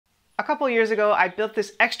A couple years ago, I built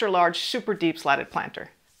this extra large, super deep slatted planter.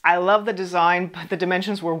 I love the design, but the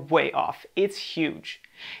dimensions were way off. It's huge.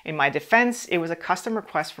 In my defense, it was a custom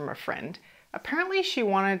request from a friend. Apparently she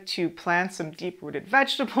wanted to plant some deep-rooted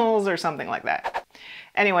vegetables or something like that.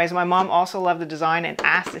 Anyways, my mom also loved the design and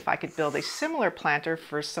asked if I could build a similar planter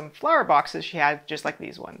for some flower boxes she had just like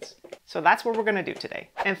these ones. So that's what we're gonna do today.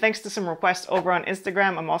 And thanks to some requests over on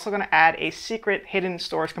Instagram, I'm also gonna add a secret hidden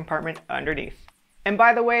storage compartment underneath. And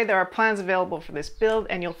by the way, there are plans available for this build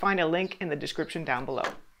and you'll find a link in the description down below.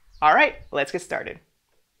 All right, let's get started.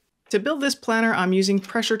 To build this planter, I'm using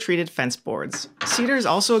pressure-treated fence boards. Cedar is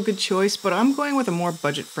also a good choice, but I'm going with a more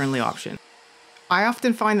budget-friendly option. I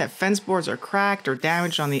often find that fence boards are cracked or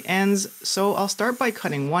damaged on the ends, so I'll start by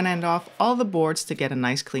cutting one end off all the boards to get a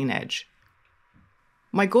nice clean edge.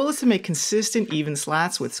 My goal is to make consistent, even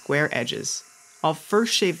slats with square edges. I'll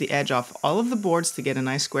first shave the edge off all of the boards to get a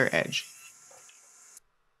nice square edge.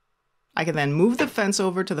 I can then move the fence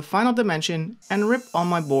over to the final dimension and rip all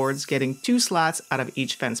my boards, getting 2 slats out of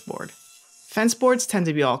each fence board. Fence boards tend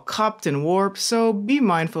to be all cupped and warped, so be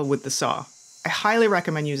mindful with the saw. I highly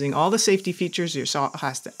recommend using all the safety features your saw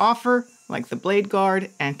has to offer, like the blade guard,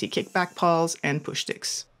 anti-kickback pawls, and push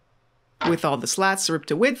sticks. With all the slats ripped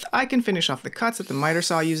to width, I can finish off the cuts at the miter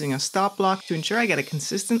saw using a stop block to ensure I get a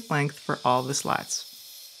consistent length for all the slats.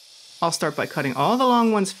 I'll start by cutting all the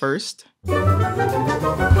long ones first,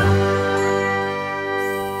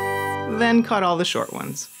 then cut all the short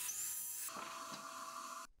ones.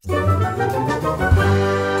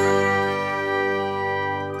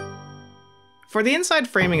 For the inside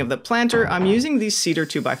framing of the planter, I'm using these Cedar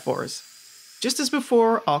 2x4s. Just as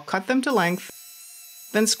before, I'll cut them to length,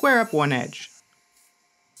 then square up one edge.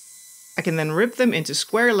 I can then rip them into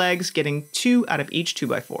square legs, getting 2 out of each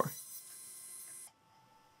 2x4.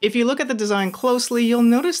 If you look at the design closely, you'll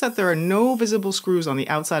notice that there are no visible screws on the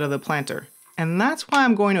outside of the planter, and that's why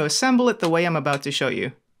I'm going to assemble it the way I'm about to show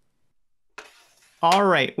you.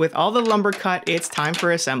 Alright, with all the lumber cut, it's time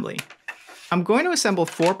for assembly. I'm going to assemble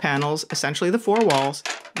 4 panels, essentially the 4 walls,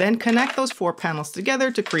 then connect those 4 panels together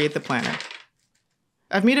to create the planter.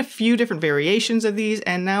 I've made a few different variations of these,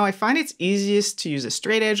 and now I find it's easiest to use a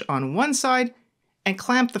straight edge on one side and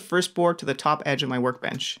clamp the first board to the top edge of my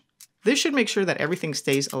workbench. This should make sure that everything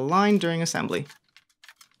stays aligned during assembly.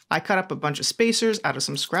 I cut up a bunch of spacers out of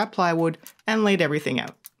some scrap plywood and laid everything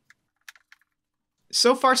out.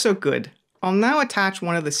 So far so good. I'll now attach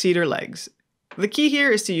one of the cedar legs. The key here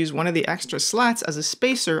is to use one of the extra slats as a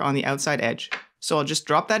spacer on the outside edge. So I'll just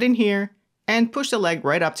drop that in here and push the leg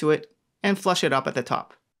right up to it and flush it up at the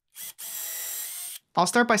top. I'll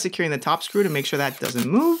start by securing the top screw to make sure that doesn't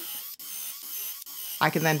move. I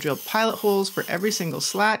can then drill pilot holes for every single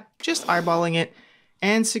slat, just eyeballing it,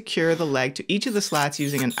 and secure the leg to each of the slats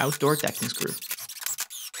using an outdoor decking screw.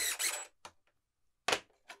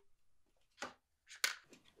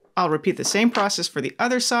 I'll repeat the same process for the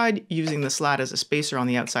other side, using the slat as a spacer on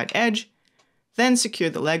the outside edge, then secure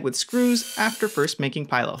the leg with screws after first making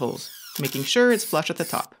pilot holes, making sure it's flush at the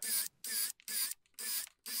top.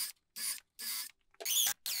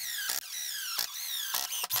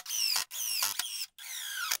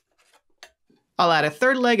 I'll add a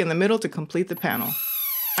third leg in the middle to complete the panel.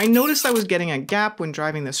 I noticed I was getting a gap when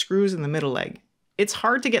driving the screws in the middle leg. It's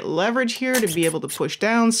hard to get leverage here to be able to push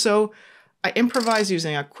down, so I improvised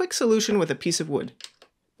using a quick solution with a piece of wood.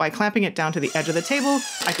 By clamping it down to the edge of the table,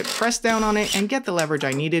 I could press down on it and get the leverage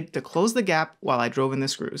I needed to close the gap while I drove in the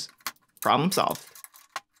screws. Problem solved.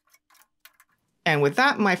 And with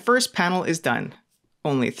that, my first panel is done.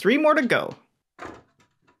 Only 3 more to go.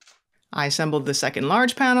 I assembled the second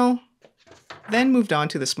large panel, then moved on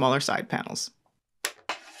to the smaller side panels.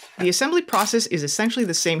 The assembly process is essentially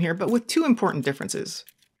the same here, but with 2 important differences.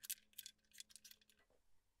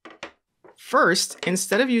 First,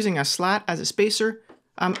 instead of using a slat as a spacer,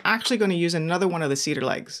 I'm actually going to use another one of the cedar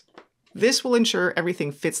legs. This will ensure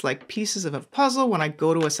everything fits like pieces of a puzzle when I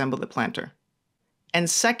go to assemble the planter. And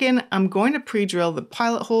second, I'm going to pre-drill the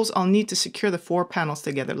pilot holes I'll need to secure the 4 panels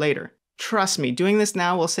together later. Trust me, doing this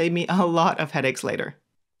now will save me a lot of headaches later.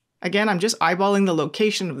 Again, I'm just eyeballing the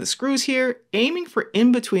location of the screws here, aiming for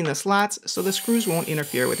in between the slats so the screws won't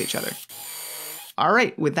interfere with each other.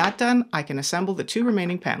 Alright, with that done, I can assemble the 2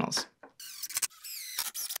 remaining panels.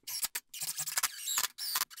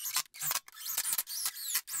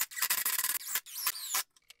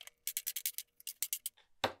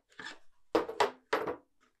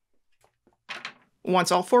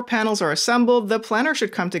 Once all 4 panels are assembled, the planter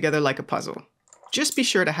should come together like a puzzle. Just be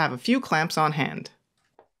sure to have a few clamps on hand.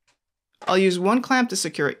 I'll use 1 clamp to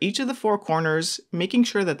secure each of the 4 corners, making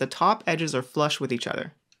sure that the top edges are flush with each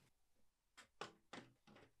other.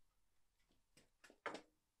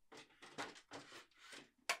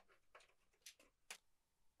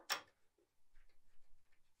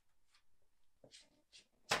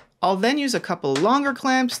 I'll then use a couple longer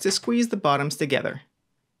clamps to squeeze the bottoms together.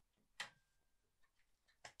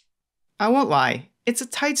 I won't lie, it's a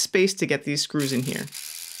tight space to get these screws in here,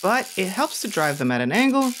 but it helps to drive them at an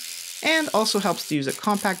angle and also helps to use a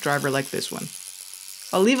compact driver like this one.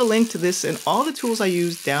 I'll leave a link to this and all the tools I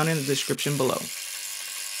use down in the description below.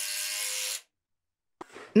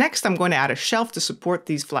 Next, I'm going to add a shelf to support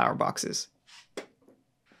these flower boxes.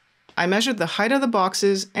 I measured the height of the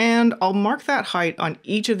boxes and I'll mark that height on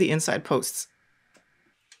each of the inside posts.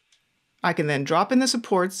 I can then drop in the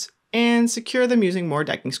supports and secure them using more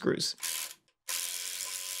decking screws.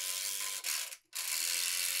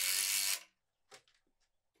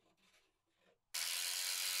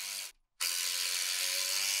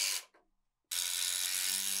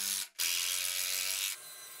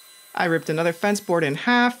 I ripped another fence board in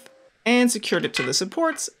half and secured it to the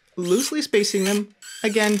supports, loosely spacing them,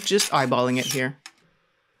 again just eyeballing it here.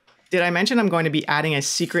 Did I mention I'm going to be adding a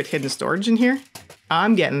secret hidden storage in here?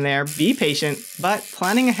 I'm getting there, be patient, but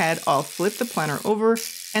planning ahead, I'll flip the planter over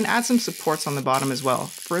and add some supports on the bottom as well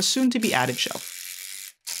for a soon to be added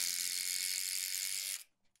shelf.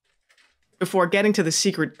 Before getting to the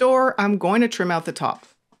secret door, I'm going to trim out the top.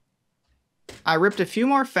 I ripped a few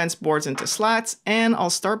more fence boards into slats, and I'll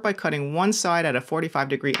start by cutting one side at a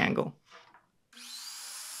 45-degree angle.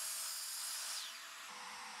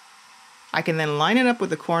 I can then line it up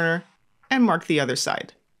with the corner and mark the other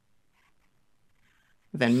side.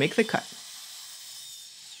 Then make the cut.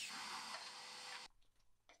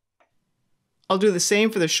 I'll do the same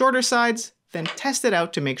for the shorter sides, then test it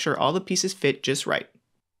out to make sure all the pieces fit just right.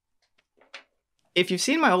 If you've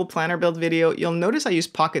seen my old planter build video, you'll notice I use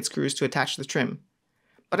pocket screws to attach the trim.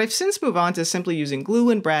 But I've since moved on to simply using glue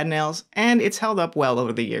and brad nails, and it's held up well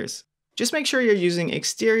over the years. Just make sure you're using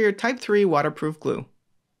exterior Type 3 waterproof glue.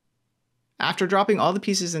 After dropping all the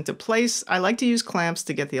pieces into place, I like to use clamps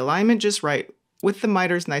to get the alignment just right with the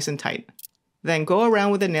miters nice and tight. Then go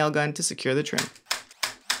around with a nail gun to secure the trim.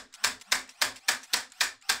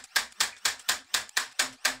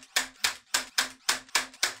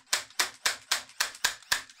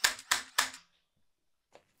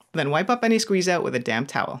 Then wipe up any squeeze out with a damp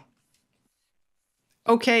towel.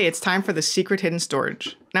 Okay, it's time for the secret hidden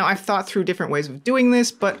storage. Now I've thought through different ways of doing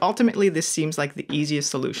this, but ultimately this seems like the easiest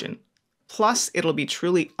solution. Plus, it'll be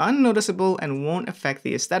truly unnoticeable and won't affect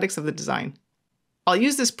the aesthetics of the design. I'll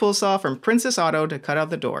use this pull saw from Princess Auto to cut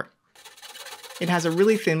out the door. It has a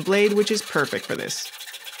really thin blade, which is perfect for this.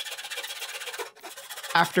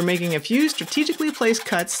 After making a few strategically placed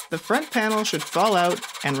cuts, the front panel should fall out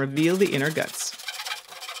and reveal the inner guts.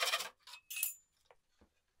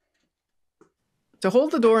 To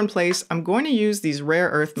hold the door in place, I'm going to use these rare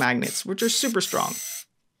earth magnets, which are super strong.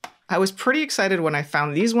 I was pretty excited when I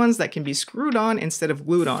found these ones that can be screwed on instead of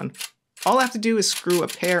glued on. All I have to do is screw a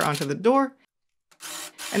pair onto the door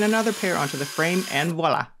and another pair onto the frame, and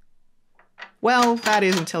voila. Well, that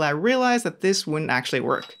is until I realized that this wouldn't actually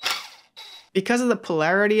work. Because of the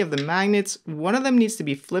polarity of the magnets, one of them needs to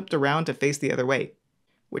be flipped around to face the other way,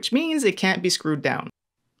 which means it can't be screwed down.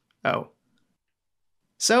 Oh.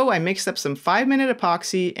 So I mixed up some 5-minute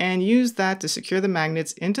epoxy and used that to secure the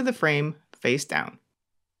magnets into the frame face down.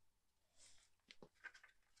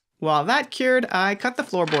 While that cured, I cut the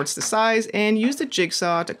floorboards to size and used a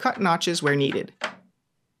jigsaw to cut notches where needed.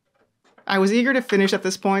 I was eager to finish at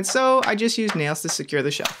this point, so I just used nails to secure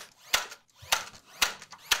the shelf.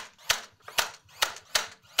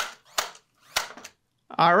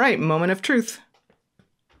 Alright, moment of truth.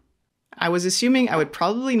 I was assuming I would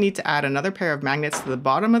probably need to add another pair of magnets to the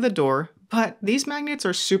bottom of the door, but these magnets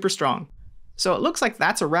are super strong. So it looks like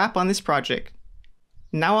that's a wrap on this project.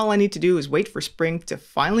 Now all I need to do is wait for spring to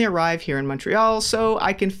finally arrive here in Montreal so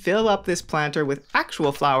I can fill up this planter with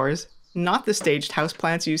actual flowers, not the staged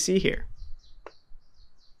houseplants you see here.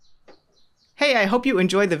 Hey, I hope you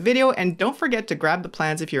enjoyed the video and don't forget to grab the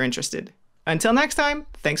plans if you're interested. Until next time,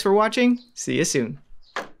 thanks for watching, see you soon.